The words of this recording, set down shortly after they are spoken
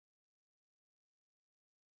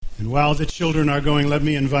And while the children are going, let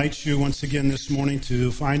me invite you once again this morning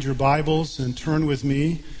to find your Bibles and turn with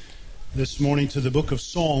me this morning to the book of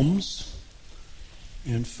Psalms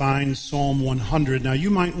and find Psalm 100. Now,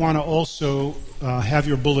 you might want to also have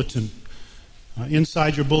your bulletin.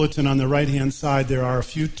 Inside your bulletin on the right-hand side, there are a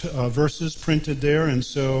few verses printed there, and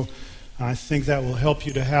so I think that will help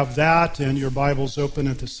you to have that and your Bibles open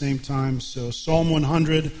at the same time. So Psalm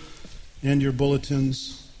 100 and your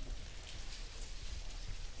bulletins.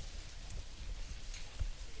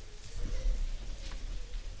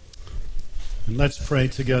 And let's pray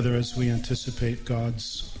together as we anticipate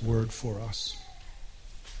God's word for us.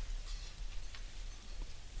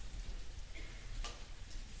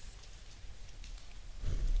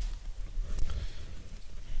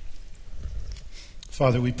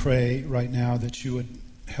 Father, we pray right now that you would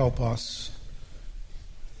help us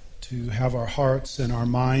to have our hearts and our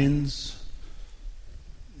minds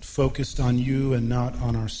focused on you and not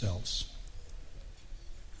on ourselves.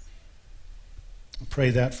 I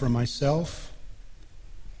pray that for myself.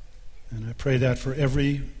 And I pray that for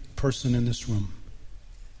every person in this room.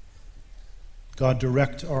 God,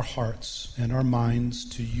 direct our hearts and our minds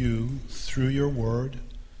to you through your word.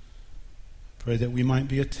 Pray that we might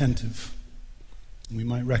be attentive. We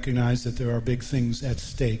might recognize that there are big things at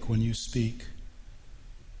stake when you speak.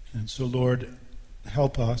 And so, Lord,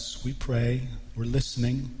 help us, we pray. We're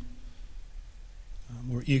listening.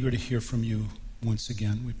 We're eager to hear from you once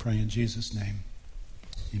again. We pray in Jesus' name.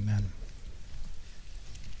 Amen.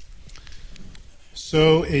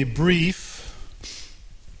 So, a brief,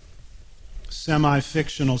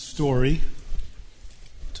 semi-fictional story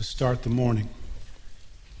to start the morning.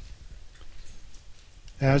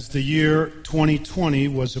 As the year 2020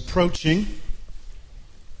 was approaching,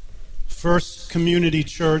 First Community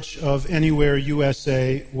Church of Anywhere,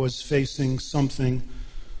 USA was facing something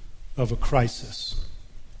of a crisis.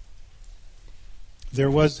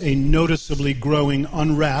 There was a noticeably growing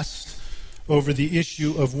unrest over the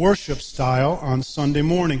issue of worship style on Sunday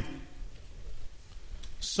morning.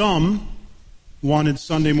 Some wanted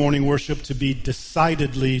Sunday morning worship to be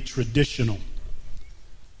decidedly traditional,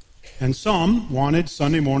 and some wanted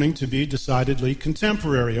Sunday morning to be decidedly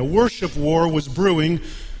contemporary. A worship war was brewing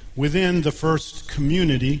within the First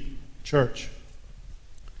Community Church.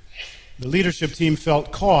 The leadership team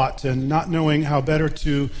felt caught, and not knowing how better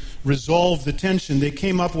to resolve the tension, they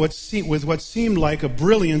came up with what seemed like a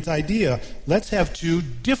brilliant idea. Let's have two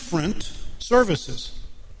different services.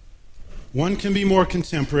 One can be more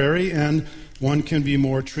contemporary, and one can be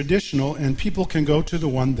more traditional, and people can go to the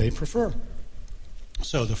one they prefer.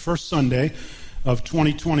 So the first Sunday of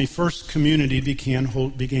 2020, First Community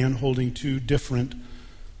began holding two different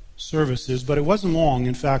services, but it wasn't long.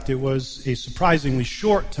 In fact, it was a surprisingly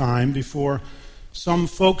short time before some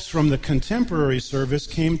folks from the contemporary service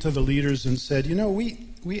came to the leaders and said, you know,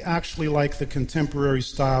 we actually like the contemporary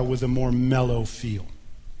style with a more mellow feel.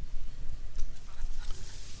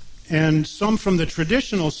 And some from the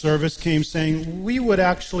traditional service came saying, we would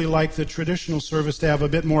actually like the traditional service to have a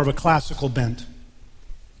bit more of a classical bent.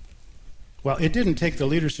 Well, it didn't take the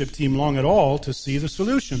leadership team long at all to see the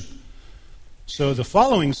solution. So the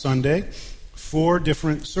following Sunday, 4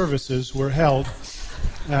 different services were held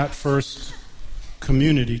at First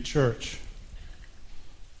Community Church.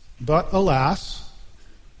 But alas,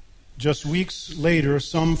 just weeks later,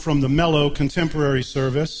 some from the mellow contemporary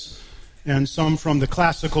service and some from the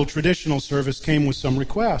classical traditional service came with some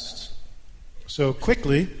requests. So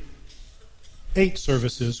quickly, 8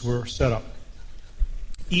 services were set up,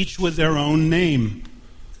 each with their own name.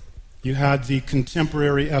 You had the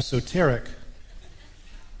contemporary esoteric,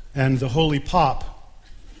 and the holy pop,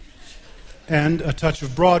 and a touch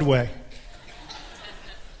of Broadway,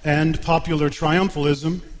 and popular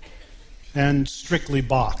triumphalism, and strictly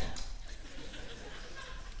Bach.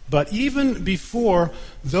 But even before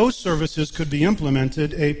those services could be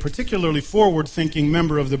implemented, a particularly forward-thinking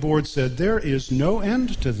member of the board said, there is no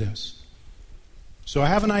end to this. So I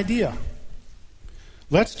have an idea.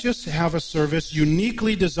 Let's just have a service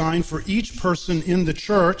uniquely designed for each person in the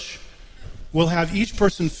church. We'll have each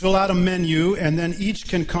person fill out a menu, and then each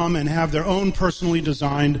can come and have their own personally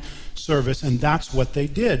designed service, and that's what they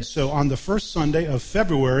did. So on the first Sunday of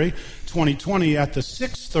February 2020, at the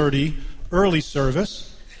 6:30 early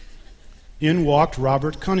service, in walked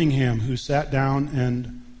Robert Cunningham, who sat down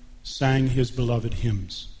and sang his beloved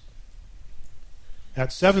hymns. At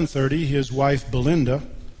 7:30, his wife Belinda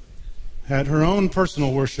had her own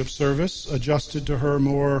personal worship service adjusted to her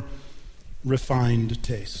more refined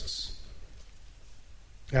tastes.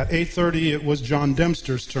 At 8:30, it was John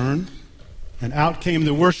Dempster's turn, and out came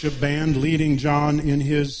the worship band leading John in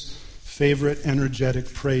his favorite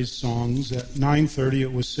energetic praise songs. At 9:30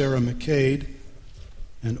 it was Sarah McCade,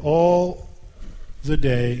 and all the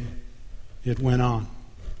day it went on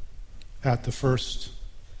at the First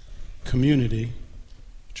Community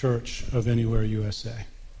Church of Anywhere, USA.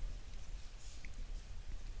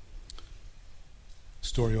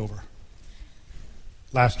 Story over.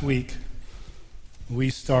 Last week, we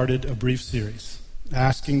started a brief series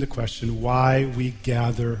asking the question, why we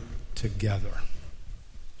gather together.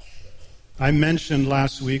 I mentioned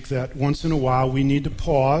last week that once in a while we need to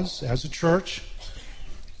pause as a church,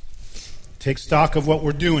 take stock of what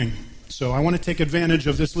we're doing. So I want to take advantage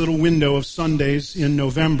of this little window of Sundays in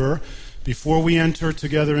November before we enter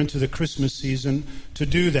together into the Christmas season to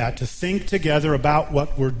do that, to think together about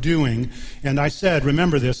what we're doing. And I said,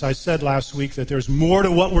 remember this, I said last week that there's more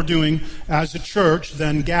to what we're doing as a church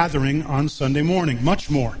than gathering on Sunday morning, much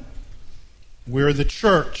more. We're the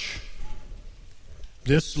church.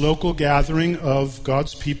 This local gathering of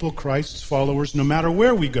God's people, Christ's followers, no matter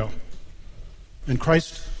where we go. And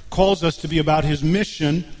Christ calls us to be about his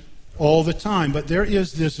mission all the time. But there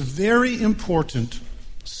is this very important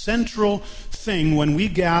central thing when we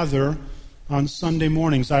gather on Sunday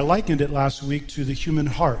mornings. I likened it last week to the human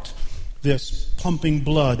heart, this pumping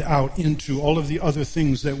blood out into all of the other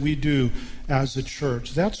things that we do as a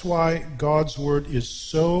church. That's why God's word is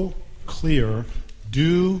so clear.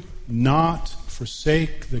 Do not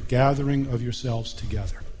forsake the gathering of yourselves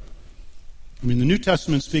together. I mean, the New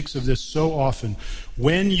Testament speaks of this so often.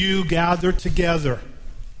 When you gather together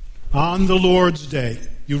on the Lord's Day,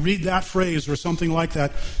 you read that phrase or something like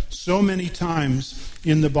that so many times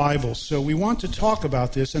in the Bible. So we want to talk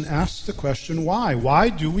about this and ask the question, why? Why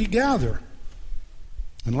do we gather?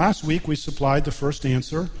 And last week we supplied the first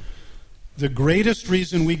answer. The greatest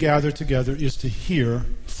reason we gather together is to hear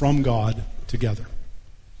from God together.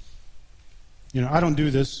 You know, I don't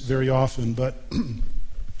do this very often, but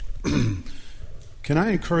can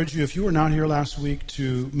I encourage you, if you were not here last week,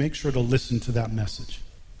 to make sure to listen to that message.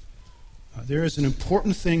 There is an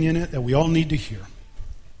important thing in it that we all need to hear.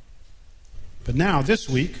 But now, this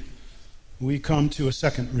week, we come to a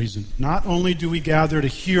second reason. Not only do we gather to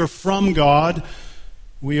hear from God,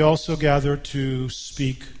 we also gather to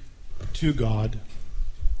speak to God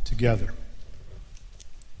together.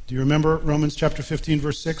 Do you remember Romans chapter 15,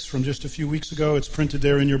 verse 6 from just a few weeks ago? It's printed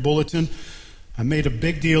there in your bulletin. I made a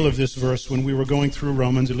big deal of this verse when we were going through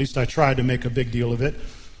Romans. At least I tried to make a big deal of it.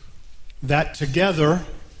 That together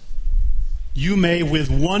you may with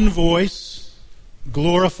one voice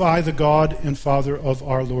glorify the God and Father of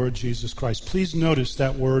our Lord Jesus Christ. Please notice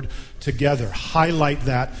that word together. Highlight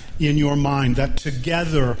that in your mind, that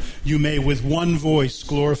together you may with one voice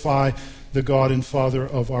glorify the God and Father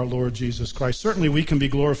of our Lord Jesus Christ. Certainly we can be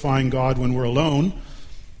glorifying God when we're alone,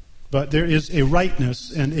 but there is a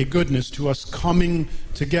rightness and a goodness to us coming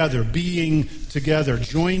together, being together,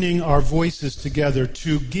 joining our voices together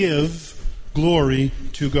to give glory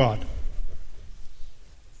to God.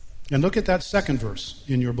 And look at that second verse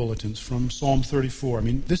in your bulletins from Psalm 34. I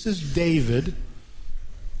mean, this is David,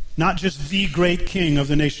 not just the great king of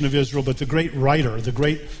the nation of Israel, but the great writer, the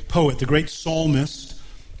great poet, the great psalmist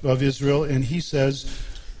of Israel. And he says,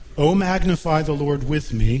 "O magnify the Lord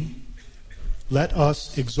with me, let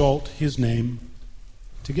us exalt his name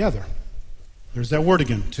together." There's that word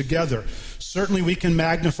again, together. Certainly we can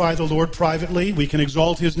magnify the Lord privately. We can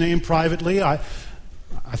exalt his name privately. I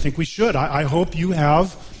think we should. I hope you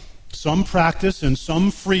have some practice and some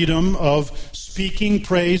freedom of speaking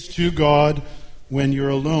praise to God when you're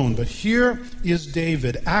alone. But here is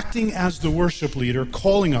David acting as the worship leader,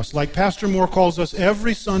 calling us, like Pastor Moore calls us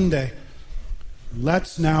every Sunday.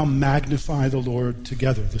 Let's now magnify the Lord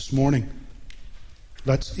together this morning.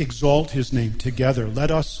 Let's exalt his name together. Let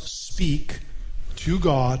us speak to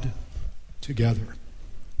God together.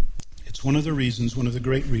 It's one of the reasons, one of the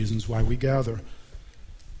great reasons why we gather.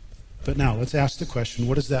 But now, let's ask the question,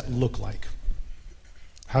 what does that look like?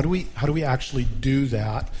 How do we actually do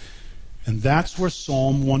that? And that's where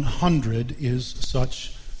Psalm 100 is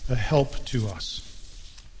such a help to us.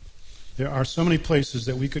 There are so many places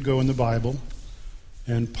that we could go in the Bible,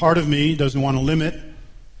 and part of me doesn't want to limit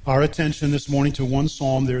our attention this morning to one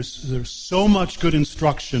psalm. There's so much good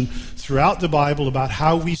instruction throughout the Bible about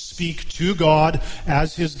how we speak to God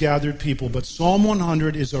as his gathered people. But Psalm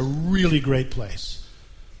 100 is a really great place.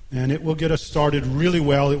 And it will get us started really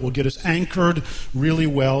well. It will get us anchored really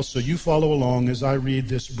well. So you follow along as I read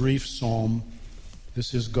this brief psalm.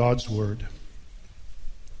 This is God's word.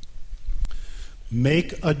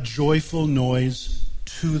 Make a joyful noise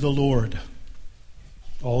to the Lord,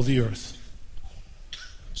 all the earth.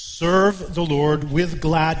 Serve the Lord with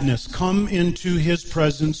gladness. Come into his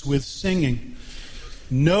presence with singing.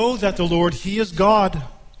 Know that the Lord, he is God.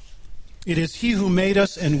 It is he who made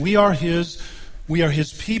us, and we are his. We are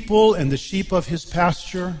his people and the sheep of his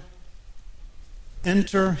pasture.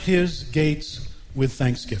 Enter his gates with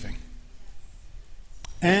thanksgiving,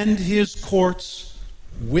 and his courts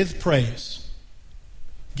with praise.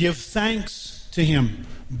 Give thanks to him.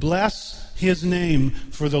 Bless his name,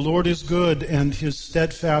 for the Lord is good, and his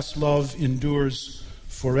steadfast love endures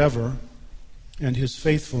forever, and his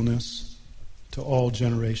faithfulness to all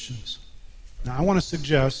generations. Now, I want to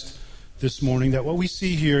suggest this morning that what we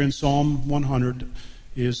see here in Psalm 100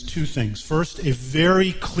 is two things. First, a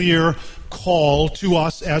very clear call to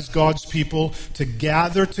us as God's people to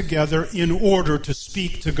gather together in order to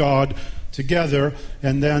speak to God together.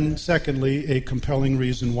 And then, secondly, a compelling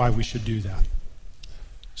reason why we should do that.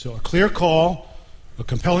 So a clear call, a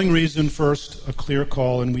compelling reason first, a clear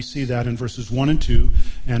call, and we see that in verses 1 and 2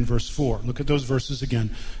 and verse 4. Look at those verses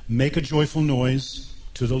again. Make a joyful noise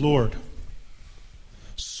to the Lord.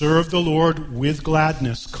 Serve the Lord with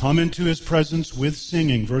gladness. Come into his presence with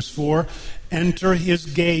singing. Verse 4, enter his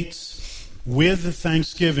gates with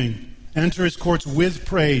thanksgiving. Enter his courts with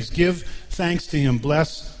praise. Give thanks to him.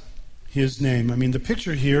 Bless his name. I mean, the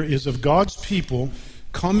picture here is of God's people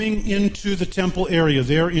coming into the temple area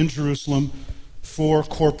there in Jerusalem for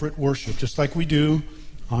corporate worship, just like we do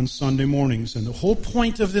on Sunday mornings. And the whole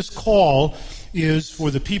point of this call is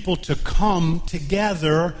for the people to come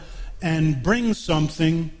together and bring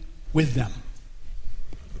something with them.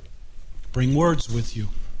 Bring words with you.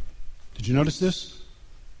 Did you notice this?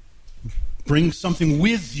 Bring something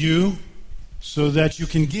with you so that you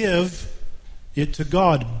can give it to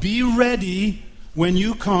God. Be ready when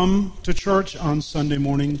you come to church on Sunday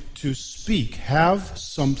morning to speak. Have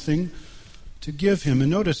something to give him.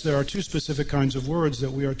 And notice there are two specific kinds of words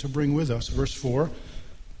that we are to bring with us. Verse 4,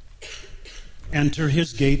 enter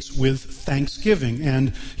his gates with thanksgiving and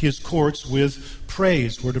his courts with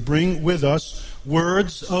praise. We're to bring with us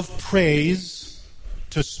words of praise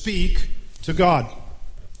to speak to God.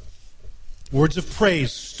 Words of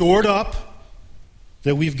praise stored up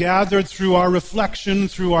that we've gathered through our reflection,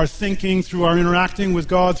 through our thinking, through our interacting with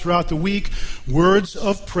God throughout the week. Words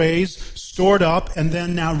of praise stored up and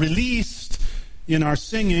then now released in our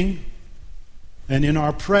singing and in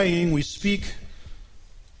our praying. We speak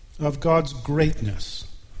of God's greatness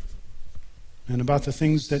and about the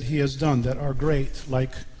things that he has done that are great,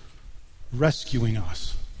 like rescuing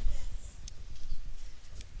us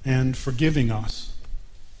and forgiving us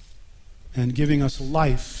and giving us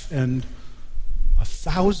life and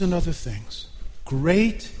 1,000 other things.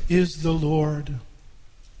 Great is the Lord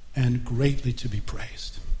and greatly to be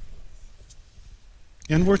praised.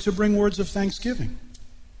 And we're to bring words of thanksgiving.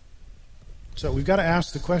 So we've got to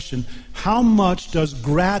ask the question, how much does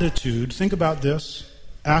gratitude, think about this,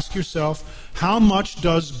 ask yourself, how much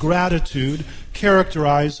does gratitude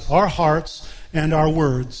characterize our hearts and our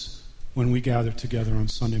words when we gather together on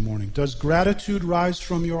Sunday morning? Does gratitude rise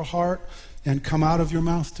from your heart and come out of your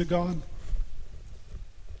mouth to God?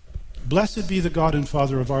 Blessed be the God and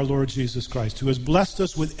Father of our Lord Jesus Christ, who has blessed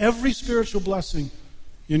us with every spiritual blessing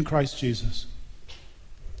in Christ Jesus.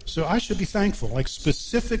 So I should be thankful, like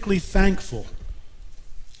specifically thankful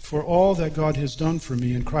for all that God has done for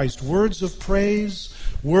me in Christ. Words of praise,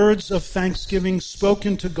 words of thanksgiving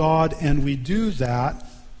spoken to God, and we do that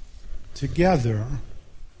together.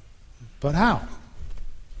 But how?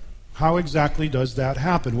 How exactly does that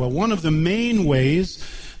happen? Well, one of the main ways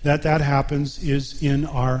that happens is in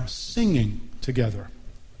our singing together.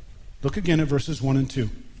 Look again at verses 1 and 2.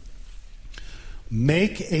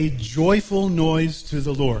 Make a joyful noise to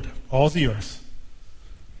the Lord, all the earth.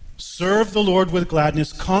 Serve the Lord with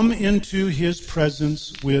gladness. Come into his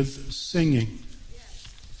presence with singing.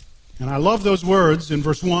 And I love those words in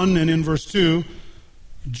verse 1 and in verse 2.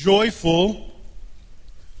 Joyful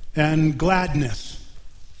and gladness.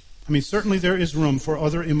 I mean, certainly there is room for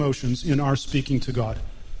other emotions in our speaking to God.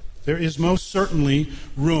 There is most certainly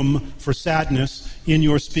room for sadness in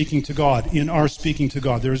your speaking to God, in our speaking to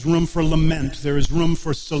God. There is room for lament. There is room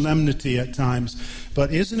for solemnity at times.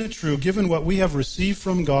 But isn't it true, given what we have received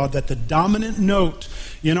from God, that the dominant note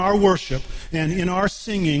in our worship and in our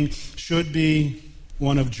singing should be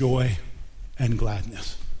one of joy and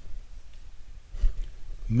gladness?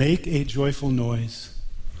 Make a joyful noise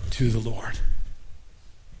to the Lord.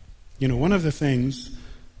 You know, one of the things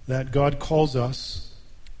that God calls us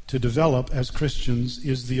to develop as Christians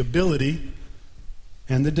is the ability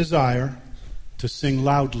and the desire to sing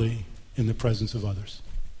loudly in the presence of others.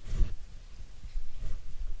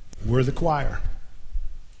 We're the choir.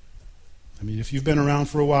 I mean, if you've been around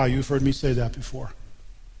for a while, you've heard me say that before.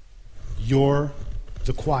 You're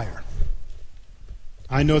the choir.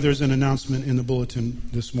 I know there's an announcement in the bulletin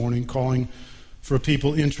this morning calling for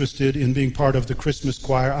people interested in being part of the Christmas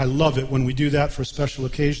choir. I love it when we do that for special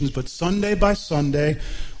occasions, but Sunday by Sunday,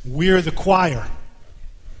 we're the choir.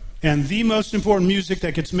 And the most important music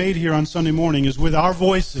that gets made here on Sunday morning is with our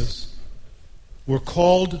voices. We're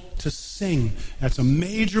called to sing. That's a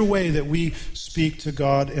major way that we speak to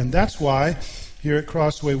God, and that's why here at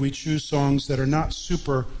Crossway we choose songs that are not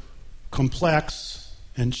super complex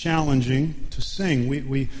and challenging to sing.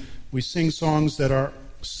 We sing songs that are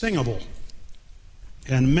singable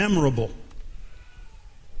and memorable.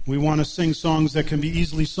 We want to sing songs that can be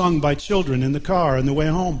easily sung by children in the car on the way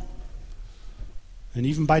home, and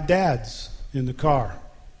even by dads in the car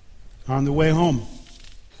on the way home.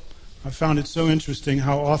 I found it so interesting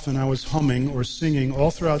how often I was humming or singing all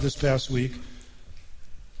throughout this past week,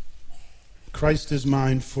 Christ is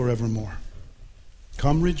mine forevermore.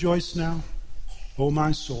 Come rejoice now, O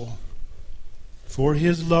my soul, for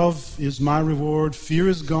his love is my reward. Fear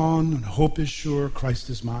is gone and hope is sure. Christ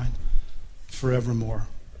is mine forevermore.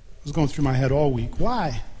 It was going through my head all week.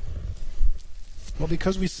 Why? Well,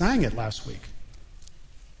 because we sang it last week.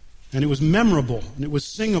 And it was memorable and it was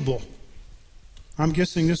singable. I'm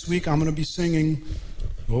guessing this week I'm going to be singing,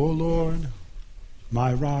 O Lord,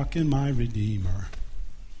 my rock and my redeemer,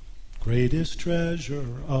 greatest treasure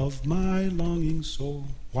of my longing soul.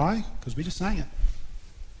 Why? Because we just sang it.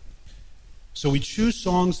 So we choose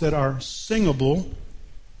songs that are singable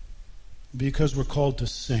because we're called to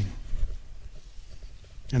sing.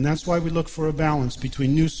 And that's why we look for a balance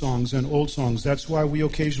between new songs and old songs. That's why we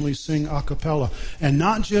occasionally sing a cappella. And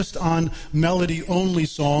not just on melody-only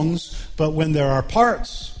songs, but when there are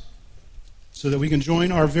parts, so that we can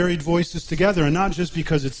join our varied voices together, and not just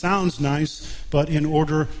because it sounds nice, but in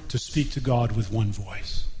order to speak to God with one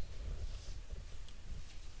voice.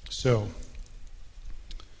 So,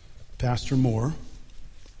 Pastor Moore,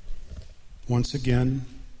 once again,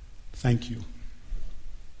 thank you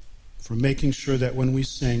for making sure that when we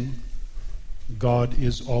sing, God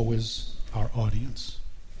is always our audience.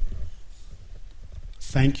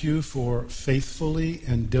 Thank you for faithfully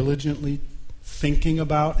and diligently thinking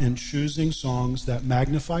about and choosing songs that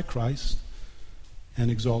magnify Christ and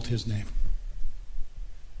exalt his name.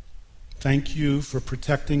 Thank you for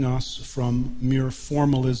protecting us from mere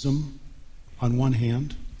formalism on one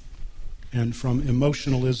hand and from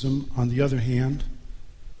emotionalism on the other hand.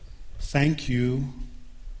 Thank you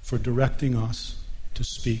for directing us to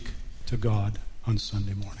speak to God on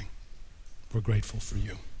Sunday morning. We're grateful for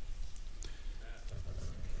you.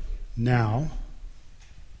 Now,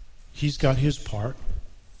 he's got his part.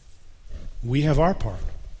 We have our part.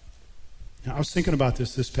 Now, I was thinking about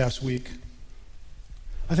this past week.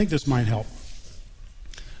 I think this might help.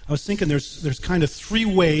 I was thinking there's kind of three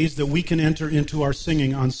ways that we can enter into our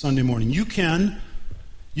singing on Sunday morning. You can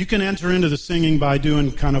enter into the singing by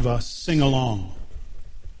doing kind of a sing-along.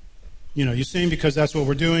 You know, you sing because that's what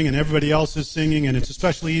we're doing and everybody else is singing, and it's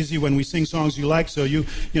especially easy when we sing songs you like, so you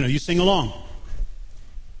sing along.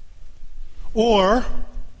 Or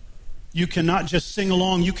you cannot just sing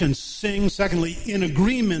along, you can sing, secondly, in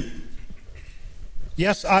agreement.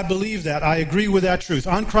 Yes, I believe that. I agree with that truth.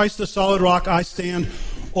 On Christ the solid rock I stand.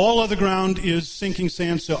 All other ground is sinking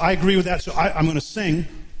sand, so I agree with that, so I'm going to sing.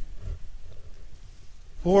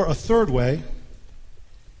 Or a third way,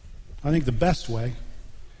 I think the best way,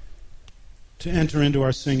 to enter into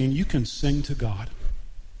our singing, you can sing to God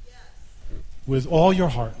with all your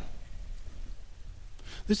heart.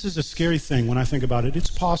 This is a scary thing when I think about it.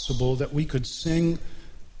 It's possible that we could sing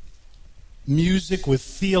music with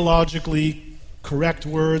theologically correct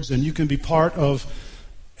words, and you can be part of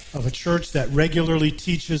a church that regularly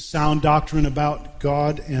teaches sound doctrine about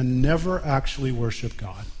God and never actually worship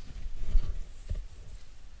God.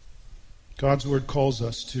 God's word calls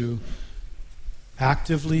us to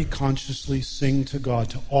actively, consciously sing to God,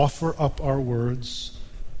 to offer up our words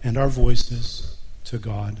and our voices to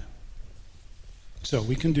God. So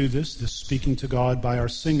we can do this speaking to God by our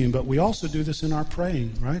singing, but we also do this in our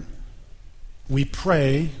praying, right? We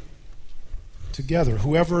pray together.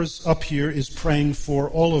 Whoever's up here is praying for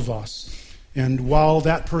all of us. And while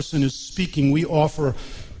that person is speaking, we offer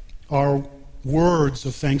our words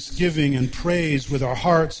of thanksgiving and praise with our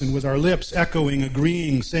hearts and with our lips, echoing,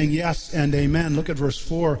 agreeing, saying yes and amen. Look at verse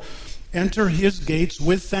 4. Enter his gates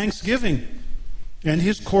with thanksgiving and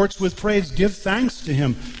his courts with praise. Give thanks to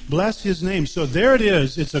him. Bless his name. So there it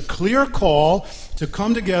is. It's a clear call to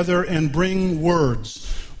come together and bring words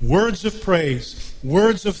of praise,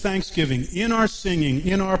 words of thanksgiving in our singing,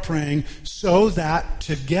 in our praying, so that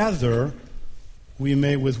together we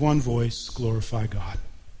may with one voice glorify God.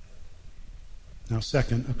 Now,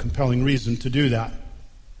 second, a compelling reason to do that.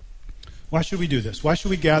 Why should we do this? Why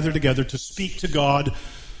should we gather together to speak to God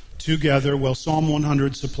together? Well, Psalm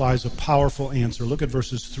 100 supplies a powerful answer. Look at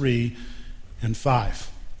verses 3 and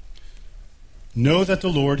 5. Know that the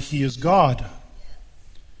Lord, He is God.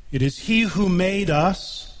 It is He who made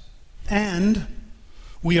us, and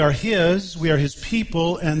we are His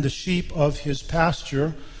people, and the sheep of His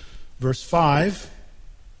pasture. Verse 5,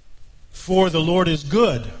 for the Lord is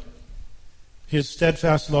good. His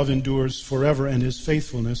steadfast love endures forever, and His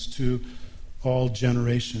faithfulness to all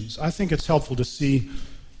generations. I think it's helpful to see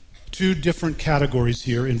two different categories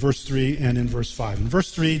here in verse 3 and in verse 5. In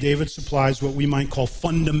verse 3, David supplies what we might call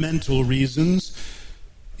fundamental reasons.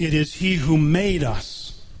 It is He who made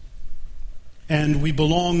us, and we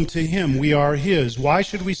belong to Him. We are His. Why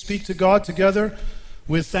should we speak to God together?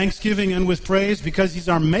 With thanksgiving and with praise? Because He's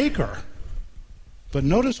our maker. But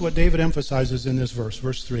notice what David emphasizes in this verse,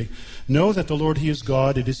 verse 3. Know that the Lord, He is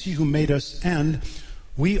God. It is He who made us, and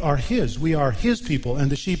we are His. We are His people and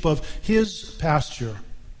the sheep of His pasture.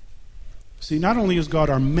 See, not only is God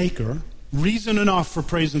our maker, reason enough for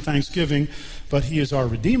praise and thanksgiving, but He is our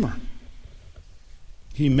Redeemer.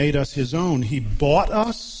 He made us His own. He bought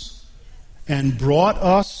us and brought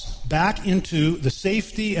us back into the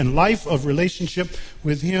safety and life of relationship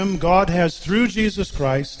with Him. God has, through Jesus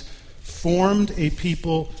Christ, formed a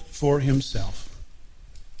people for Himself.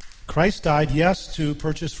 Christ died, yes, to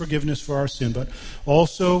purchase forgiveness for our sin, but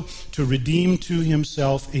also to redeem to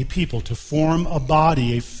Himself a people, to form a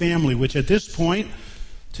body, a family, which at this point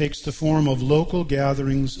takes the form of local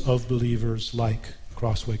gatherings of believers like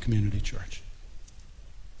Crossway Community Church.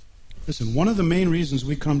 Listen, one of the main reasons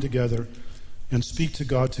we come together and speak to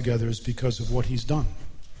God together is because of what He's done.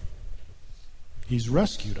 He's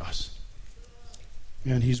rescued us.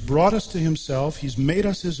 And He's brought us to Himself. He's made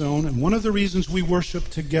us His own. And one of the reasons we worship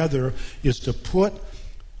together is to put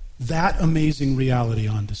that amazing reality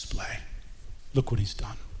on display. Look what He's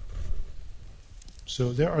done.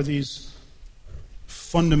 So there are these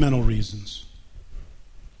fundamental reasons.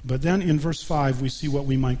 But then in verse 5, we see what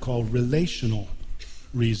we might call relational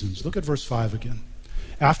reasons. Look at verse 5 again.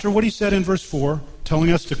 After what He said in verse 4,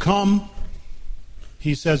 telling us to come,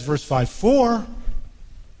 He says, verse 5, for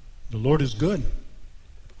the Lord is good.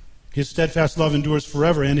 His steadfast love endures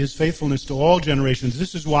forever, and His faithfulness to all generations.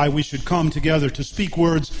 This is why we should come together to speak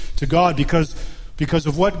words to God, because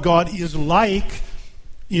of what God is like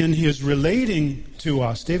in His relating to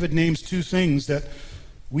us. David names two things that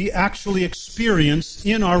we actually experience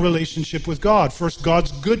in our relationship with God. First,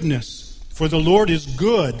 God's goodness. For the Lord is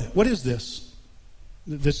good. What is this?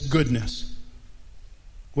 This goodness.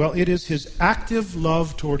 Well, it is His active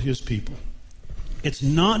love toward His people. It's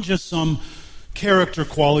not just some character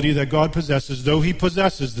quality that God possesses, though He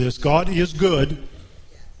possesses this. God is good,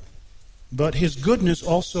 but His goodness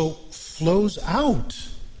also flows out.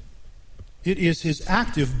 It is His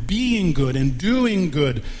active being good and doing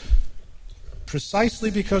good. Precisely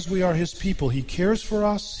because we are His people, He cares for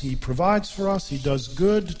us, He provides for us, He does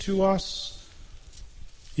good to us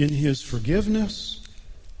in His forgiveness,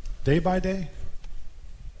 day by day.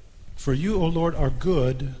 For you, O Lord, are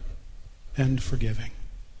good and forgiving.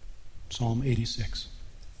 Psalm 86.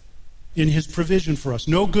 In His provision for us,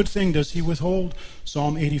 no good thing does He withhold.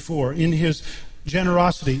 Psalm 84. In His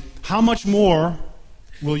generosity, how much more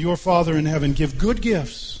will your Father in heaven give good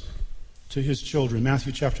gifts to His children?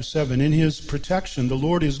 Matthew chapter 7. In His protection, the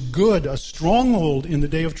Lord is good, a stronghold in the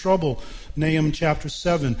day of trouble. Nahum chapter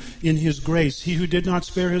 7. In His grace, He who did not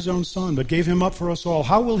spare His own Son, but gave Him up for us all,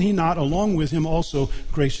 how will He not, along with Him, also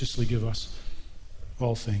graciously give us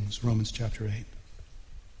all things? Romans chapter 8.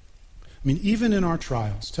 I mean, even in our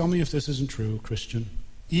trials, tell me if this isn't true, Christian,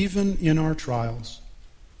 even in our trials,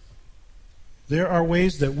 there are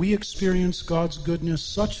ways that we experience God's goodness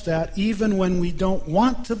such that even when we don't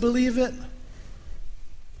want to believe it,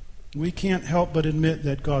 we can't help but admit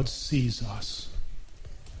that God sees us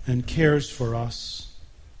and cares for us.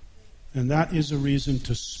 And that is a reason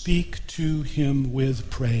to speak to Him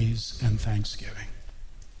with praise and thanksgiving.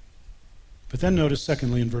 But then notice,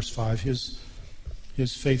 secondly, in verse 5, His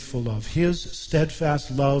faithful love. His steadfast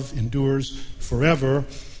love endures forever,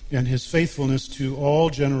 and His faithfulness to all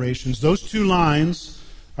generations. Those two lines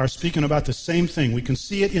are speaking about the same thing. We can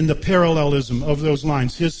see it in the parallelism of those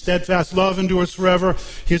lines. His steadfast love endures forever,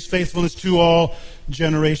 His faithfulness to all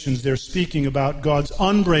generations. They're speaking about God's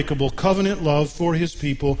unbreakable covenant love for His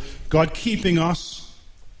people, God keeping us,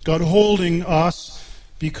 God holding us,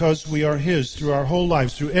 because we are His through our whole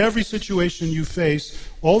lives, through every situation you face,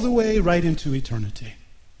 all the way right into eternity.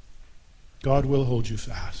 God will hold you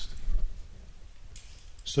fast.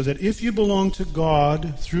 So that if you belong to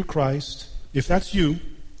God through Christ, if that's you,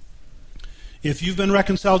 if you've been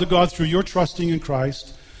reconciled to God through your trusting in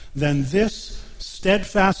Christ, then this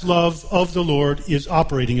steadfast love of the Lord is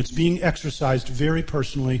operating. It's being exercised very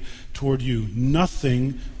personally toward you.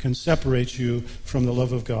 Nothing can separate you from the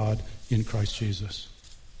love of God in Christ Jesus.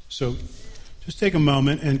 So just take a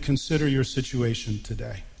moment and consider your situation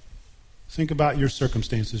today. Think about your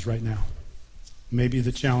circumstances right now. Maybe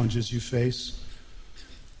the challenges you face.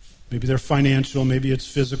 Maybe they're financial, maybe it's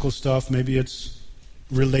physical stuff, maybe it's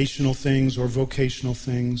relational things or vocational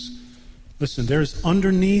things. Listen, there's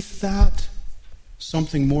underneath that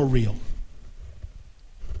something more real,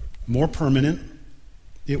 more permanent.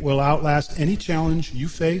 It will outlast any challenge you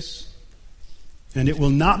face, and it will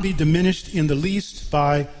not be diminished in the least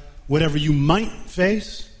by whatever you might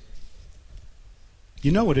face.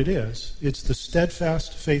 You know what it is. It's the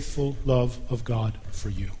steadfast, faithful love of God for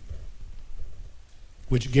you,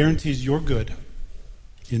 which guarantees your good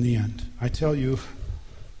in the end. I tell you,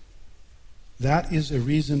 that is a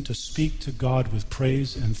reason to speak to God with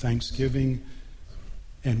praise and thanksgiving,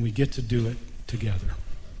 and we get to do it together.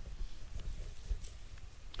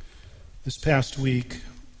 This past week,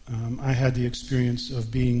 I had the experience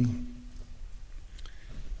of being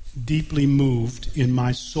deeply moved in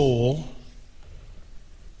my soul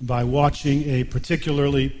by watching a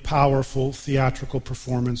particularly powerful theatrical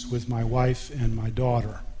performance with my wife and my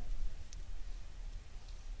daughter.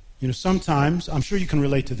 You know, sometimes, I'm sure you can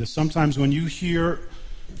relate to this, sometimes when you hear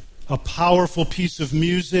a powerful piece of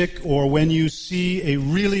music or when you see a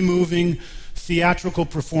really moving theatrical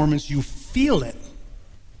performance, you feel it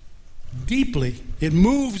deeply. It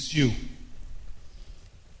moves you.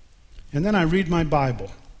 And then I read my Bible.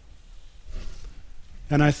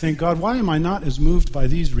 And I think, God, why am I not as moved by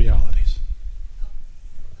these realities?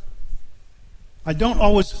 I don't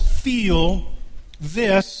always feel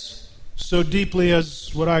this so deeply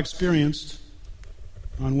as what I experienced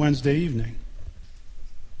on Wednesday evening.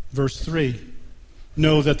 Verse 3,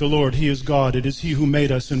 know that the Lord, He is God. It is He who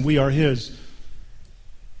made us, and we are His.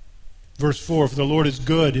 Verse 4, for the Lord is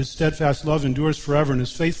good. His steadfast love endures forever, and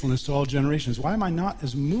His faithfulness to all generations. Why am I not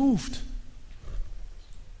as moved?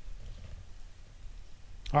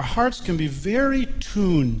 Our hearts can be very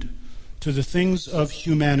tuned to the things of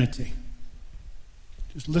humanity.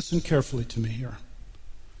 Just listen carefully to me here.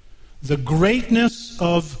 The greatness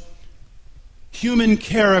of human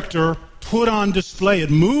character put on display, it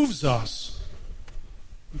moves us.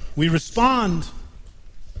 We respond.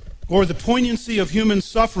 Or the poignancy of human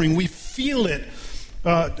suffering, we feel it.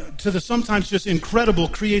 To the sometimes just incredible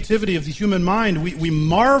creativity of the human mind, we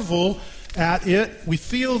marvel at it. We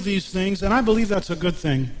feel these things, and I believe that's a good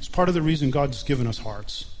thing. It's part of the reason God's given us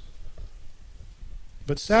hearts.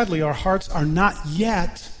 But sadly, our hearts are not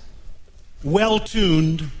yet well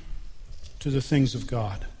tuned to the things of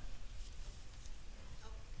God.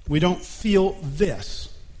 We don't feel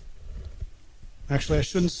this. Actually, I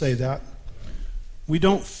shouldn't say that. We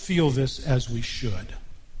don't feel this as we should.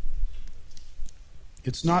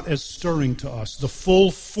 It's not as stirring to us. The full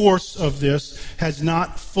force of this has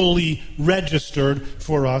not fully registered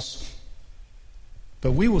for us.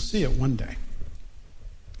 But we will see it one day.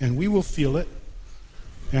 And we will feel it.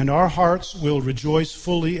 And our hearts will rejoice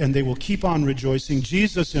fully, and they will keep on rejoicing.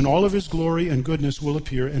 Jesus in all of His glory and goodness will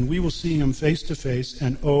appear, and we will see Him face to face,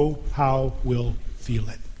 and oh, how we'll feel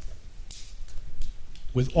it.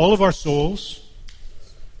 With all of our souls,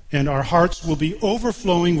 and our hearts will be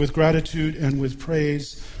overflowing with gratitude and with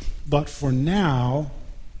praise. But for now,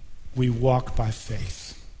 we walk by faith.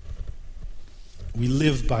 We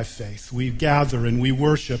live by faith. We gather and we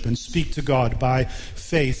worship and speak to God by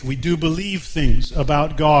faith. We do believe things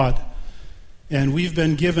about God. And we've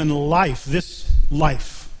been given life, this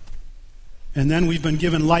life. And then we've been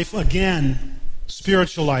given life again,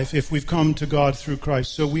 spiritual life, if we've come to God through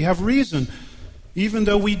Christ. So we have reason. Even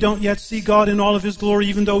though we don't yet see God in all of His glory,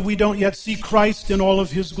 even though we don't yet see Christ in all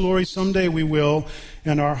of His glory, someday we will,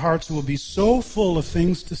 and our hearts will be so full of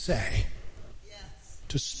things to say,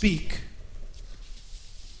 to speak.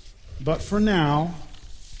 But for now,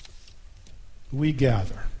 we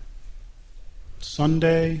gather,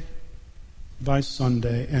 Sunday by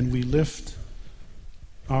Sunday, and we lift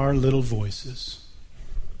our little voices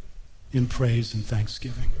in praise and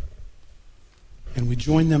thanksgiving. And we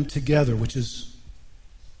join them together, which is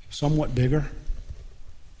somewhat bigger,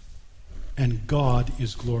 and God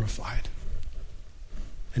is glorified,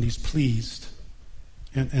 and He's pleased,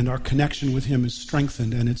 and our connection with Him is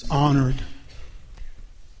strengthened, and it's honored,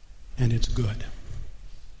 and it's good.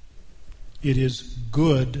 It is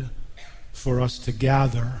good for us to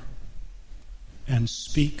gather and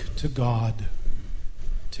speak to God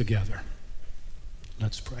together.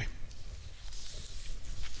 Let's pray.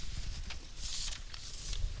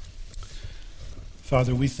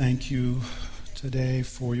 Father, we thank you today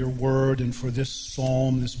for your word and for this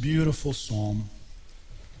psalm, this beautiful psalm.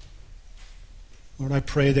 Lord, I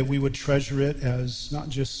pray that we would treasure it as not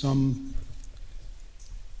just some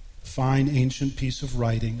fine ancient piece of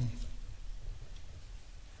writing,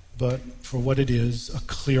 but for what it is, a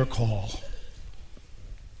clear call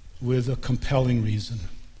with a compelling reason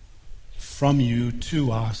from you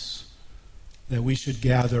to us that we should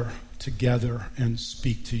gather together and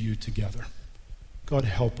speak to you together. God,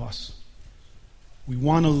 help us. We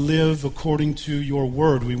want to live according to your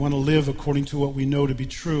word. We want to live according to what we know to be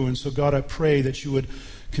true. And so, God, I pray that you would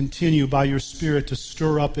continue by your Spirit to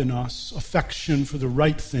stir up in us affection for the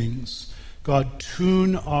right things. God,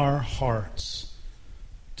 tune our hearts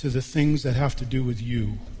to the things that have to do with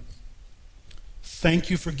you. Thank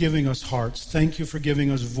you for giving us hearts. Thank you for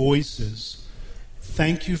giving us voices.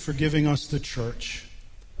 Thank you for giving us the church.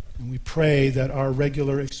 And we pray that our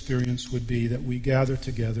regular experience would be that we gather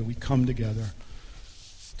together, we come together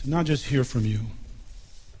to not just hear from you,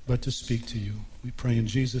 but to speak to you. We pray in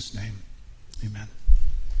Jesus' name. Amen.